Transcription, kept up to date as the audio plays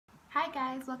Hi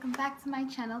guys, welcome back to my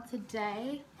channel.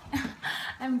 Today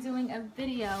I'm doing a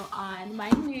video on my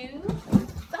new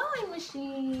sewing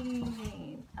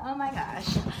machine. Oh my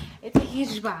gosh, it's a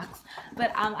huge box,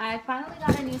 but I finally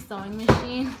got a new sewing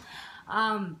machine.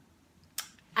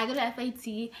 I go to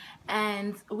FAT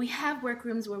and we have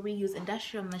workrooms where we use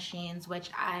industrial machines, which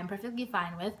I'm perfectly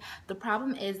fine with. The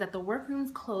problem is that the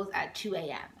workrooms close at 2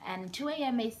 a.m. and 2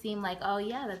 a.m. may seem like, oh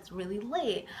yeah, that's really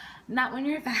late. Not when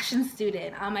you're a fashion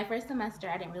student. My first semester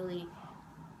I didn't really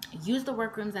use the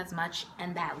workrooms as much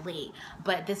and that late,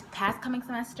 but this past coming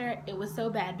semester it was so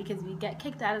bad because we get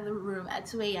kicked out of the room at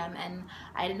 2 a.m. and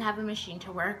I didn't have a machine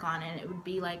to work on, and it would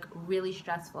be like really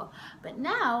stressful. But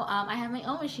now I have my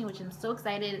own machine, which I'm so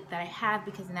excited that I have,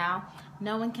 because now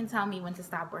no one can tell me when to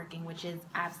stop working, which is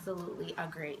absolutely a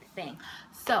great thing.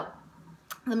 So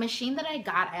the machine that I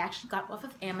actually got off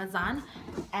of Amazon,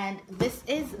 and this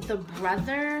is the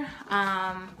Brother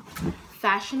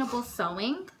Fashionable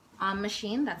Sewing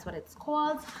machine. That's what it's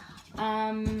called.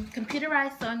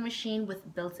 Computerized sewing machine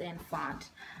with built-in font.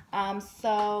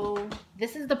 So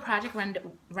this is the Project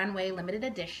Runway limited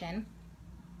edition,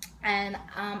 and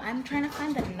I'm trying to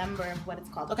find the number of what it's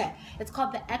called. Okay, it's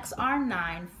called the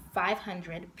XR9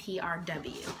 500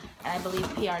 PRW, and I believe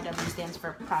PRW stands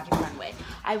for Project Runway.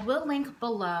 I will link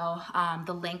below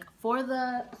the link for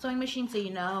the sewing machine so you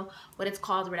know what it's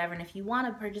called or whatever, and if you want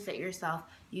to purchase it yourself,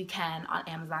 you can on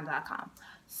Amazon.com.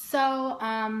 So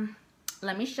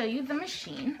let me show you the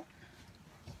machine.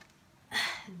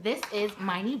 This is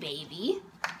my new baby.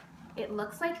 It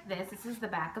looks like this. This is the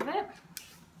back of it,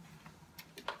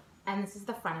 and this is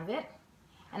the front of it.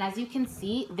 And as you can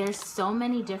see, there's so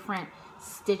many different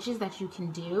stitches that you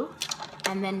can do,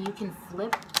 and then you can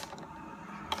flip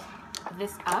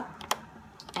this up,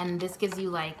 and this gives you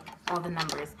like all the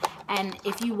numbers. And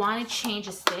if you want to change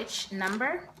a stitch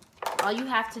number, all you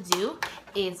have to do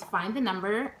is find the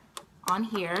number on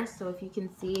here. So if you can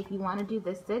see, if you want to do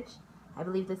this stitch, I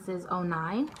believe this is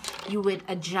 09, you would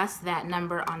adjust that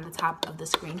number on the top of the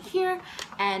screen here,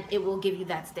 and it will give you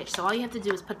that stitch. So all you have to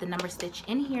do is put the number stitch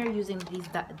in here using these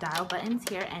dial buttons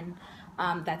here, and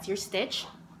that's your stitch.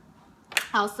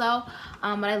 Also,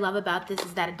 what I love about this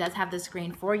is that it does have the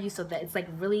screen for you, so that it's like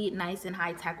really nice and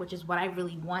high tech, which is what I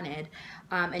really wanted.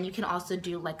 And you can also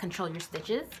do like control your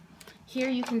stitches. Here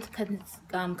you can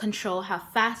control how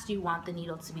fast you want the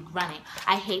needle to be running.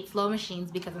 I hate slow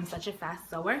machines because I'm such a fast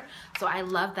sewer, so I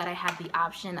love that I have the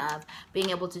option of being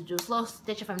able to do a slow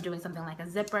stitch if I'm doing something like a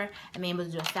zipper, and being able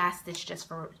to do a fast stitch just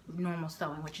for normal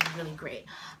sewing, which is really great.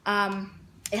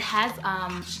 It has,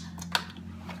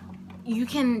 you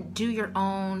can do your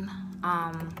own,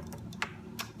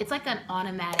 it's like an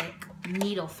automatic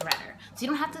needle threader. So you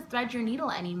don't have to thread your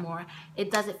needle anymore. It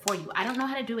does it for you. I don't know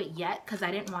how to do it yet because I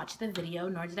didn't watch the video,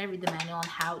 nor did I read the manual on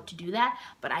how to do that,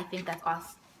 but I think that's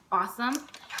awesome.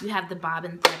 You have the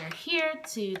bobbin threader here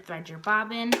to thread your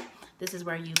bobbin. This is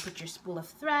where you put your spool of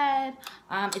thread.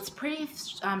 It's pretty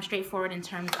straightforward in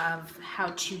terms of how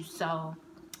to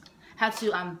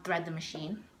thread the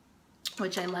machine,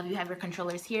 which I love. You have your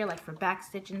controllers here, like for back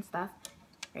stitch and stuff.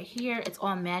 Right here, it's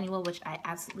all manual, which I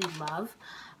absolutely love.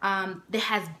 It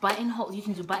has buttonholes. You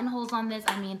can do buttonholes on this.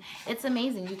 I mean, it's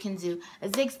amazing. You can do a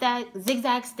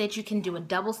zigzag stitch. You can do a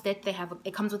double stitch.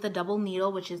 It comes with a double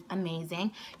needle, which is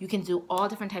amazing. You can do all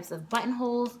different types of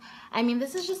buttonholes. I mean,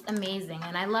 this is just amazing,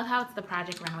 and I love how it's the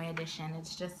Project Runway edition.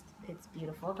 It's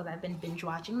beautiful because I've been binge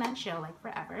watching that show like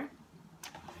forever.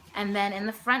 And then in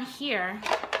the front here,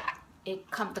 the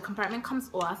compartment comes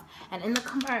off, and in the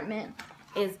compartment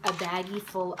is a baggie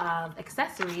full of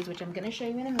accessories, which I'm going to show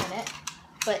you in a minute.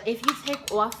 But if you take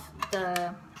off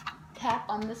the cap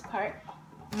on this part,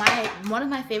 one of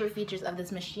my favorite features of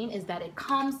this machine is that it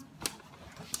comes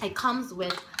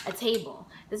with a table.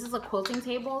 This is a quilting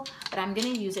table, but I'm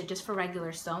going to use it just for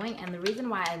regular sewing. And the reason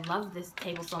why I love this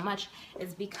table so much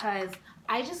is because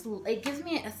it gives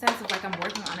me a sense of like I'm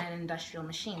working on an industrial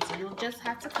machine. So you'll just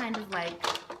have to kind of like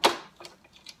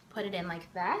put it in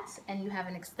like that, and you have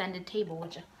an extended table,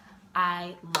 which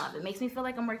I love. It makes me feel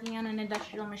like I'm working on an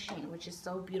industrial machine, which is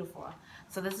so beautiful.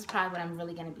 So this is probably what I'm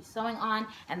really going to be sewing on.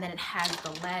 And then it has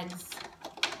the legs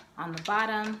on the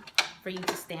bottom for you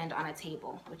to stand on a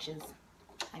table, which is,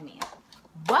 I mean,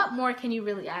 what more can you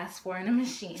really ask for in a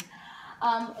machine?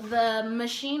 The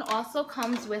machine also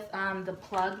comes with the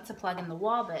plug to plug in the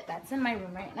wall, but that's in my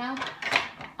room right now.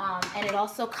 And it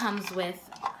also comes with,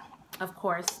 of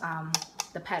course,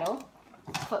 the pedal,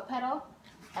 foot pedal,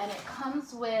 and it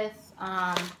comes with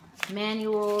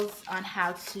manuals on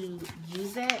how to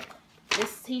use it.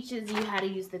 This teaches you how to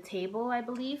use the table, I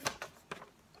believe,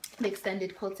 the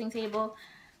extended quilting table.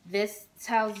 This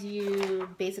tells you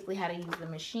basically how to use the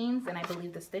machines and I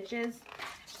believe the stitches.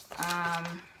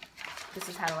 This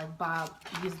is how to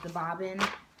like use the bobbin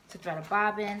to thread a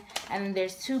bobbin. And then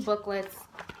there's 2 booklets,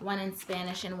 one in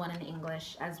Spanish and one in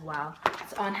English as well.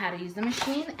 It's on how to use the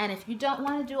machine. And if you don't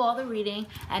want to do all the reading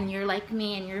and you're like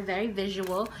me and you're very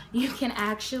visual, you can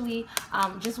actually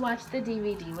just watch the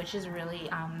DVD, which is really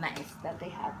nice that they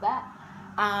have that.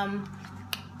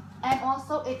 And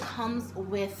also it comes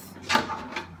with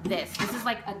this. This is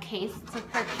like a case to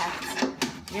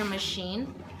protect your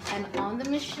machine. And on the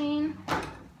machine,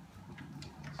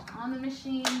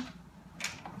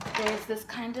 there's this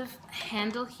kind of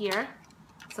handle here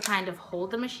to kind of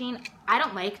hold the machine. I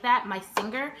don't like that. My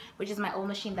Singer, which is my old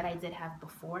machine that I did have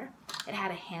before, it had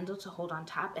a handle to hold on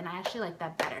top, and I actually like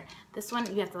that better. This one,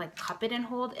 you have to like cup it and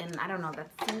hold, and I don't know,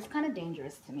 that seems kind of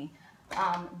dangerous to me.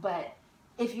 But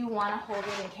if you want to hold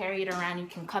it and carry it around, you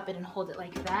can cup it and hold it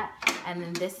like that. And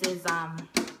then this is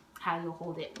how you'll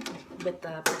hold it with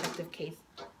the protective case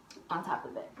on top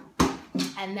of it.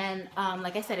 And then,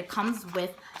 like I said, it comes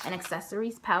with an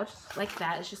accessories pouch like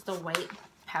that. It's just a white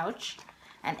pouch.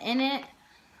 And in it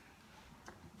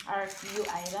are a few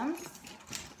items.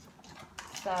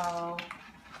 So,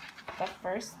 the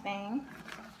first thing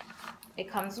it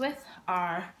comes with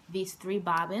are these 3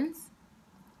 bobbins.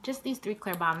 Just these 3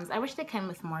 clear bobbins. I wish they came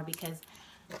with more because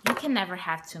you can never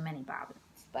have too many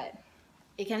bobbins. But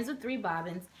it comes with 3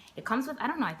 bobbins. It comes with, I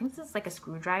don't know, I think this is like a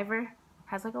screwdriver.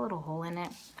 Has like a little hole in it.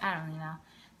 I don't really know.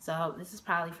 So this is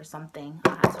probably for something.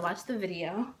 I'll have to watch the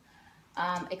video.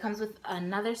 It comes with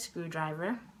another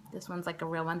screwdriver. This one's like a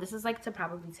real one. This is like to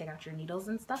probably take out your needles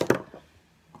and stuff.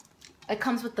 It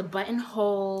comes with the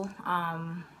buttonhole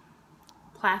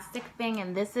plastic thing,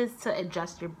 and this is to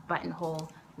adjust your buttonhole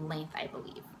length, I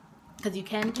believe. Because you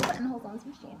can do buttonholes on this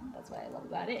machine. That's what I love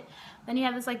about it. Then you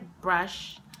have this like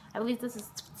brush. I believe this is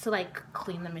to like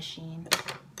clean the machine.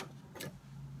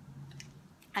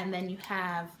 And then you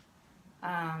have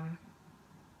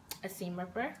a seam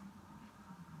ripper.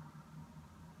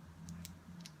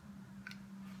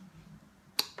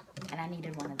 And I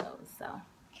needed one of those, so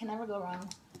can never go wrong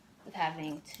with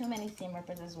having too many seam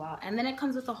rippers as well. And then it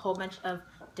comes with a whole bunch of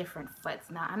different foots.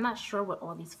 Now, I'm not sure what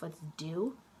all these foots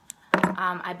do.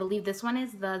 I believe this one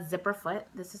is the zipper foot.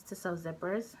 This is to sew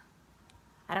zippers.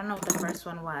 I don't know what the first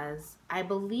one was. I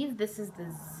believe this is the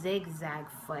zigzag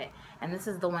foot, and this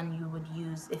is the one you would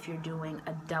use if you're doing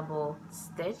a double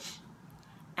stitch.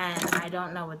 And I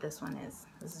don't know what this one is.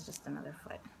 This is just another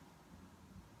foot.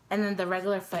 And then the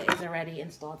regular foot is already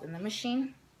installed in the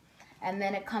machine. And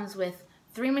then it comes with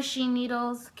 3 machine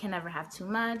needles. Can never have too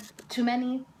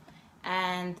many.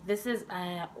 And this is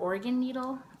an organ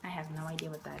needle. I have no idea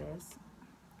what that is.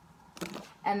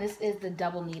 And this is the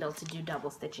double needle to do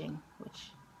double stitching,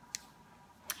 which,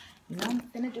 you know, I'm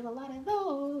gonna do a lot of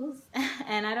those.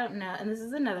 And I don't know. And this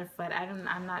is another foot.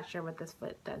 I'm not sure what this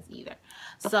foot does either.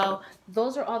 So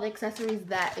those are all the accessories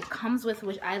that it comes with,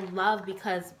 which I love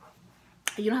because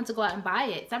you don't have to go out and buy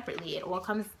it separately. It all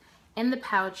comes in the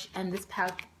pouch, and this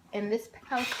pouch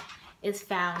is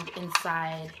found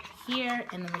inside here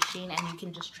in the machine, and you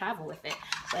can just travel with it.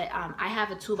 But I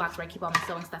have a toolbox where I keep all my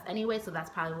sewing stuff anyway, so that's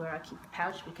probably where I keep the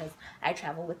pouch because I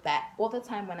travel with that all the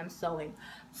time when I'm sewing.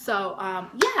 So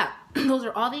yeah, those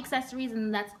are all the accessories,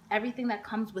 and that's everything that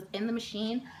comes within the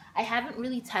machine. I haven't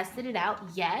really tested it out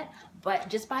yet, but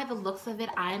just by the looks of it,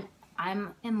 I'm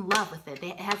in love with it.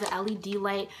 It has an LED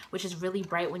light, which is really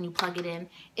bright when you plug it in.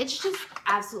 It's just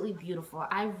absolutely beautiful.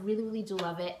 I really, really do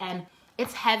love it. And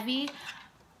it's heavy,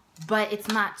 but it's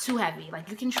not too heavy. Like,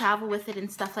 you can travel with it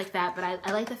and stuff like that. But I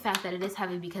like the fact that it is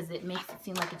heavy because it makes it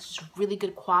seem like it's just really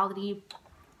good quality.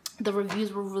 The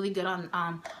reviews were really good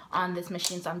on this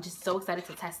machine, so I'm just so excited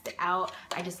to test it out.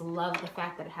 I just love the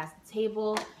fact that it has the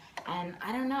table. And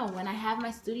I don't know, when I have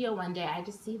my studio one day, I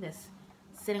just see this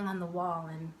sitting on the wall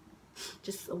and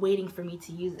just waiting for me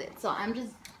to use it. So I'm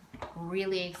just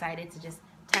really excited to just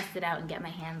test it out and get my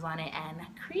hands on it and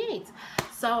create.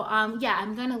 So yeah,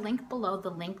 I'm going to link below the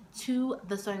link to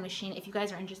the sewing machine if you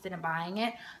guys are interested in buying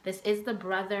it. This is the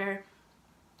Brother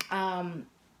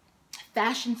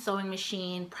fashion sewing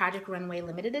machine, Project Runway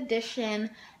limited edition,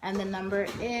 and the number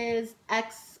is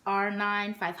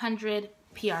XR9500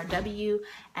 PRW,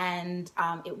 and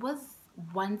it was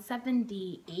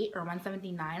 $178 or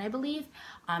 $179, I believe,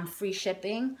 free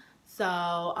shipping.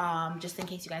 So just in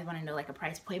case you guys want to know like a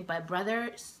price point, but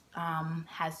Brother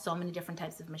has so many different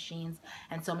types of machines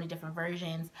and so many different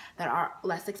versions that are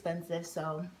less expensive.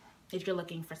 So if you're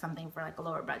looking for something for like a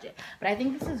lower budget. But I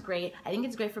think this is great. I think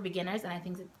it's great for beginners, and I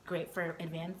think it's great for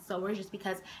advanced sewers just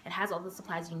because it has all the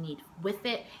supplies you need with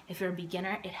it. If you're a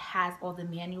beginner, it has all the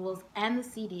manuals and the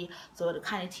CD, so it'll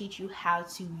kind of teach you how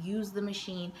to use the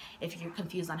machine if you're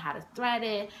confused on how to thread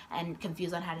it and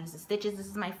confused on how to use the stitches. This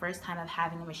is my first time of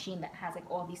having a machine that has like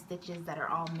all these stitches that are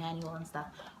all manual and stuff,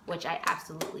 which I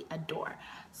absolutely adore.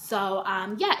 So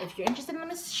yeah, if you're interested in the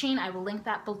machine, I will link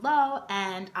that below.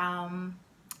 And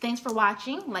thanks for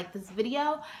watching. Like this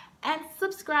video and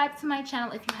subscribe to my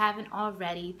channel if you haven't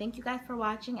already. Thank you guys for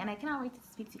watching, and I cannot wait to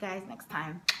speak to you guys next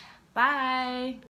time. Bye.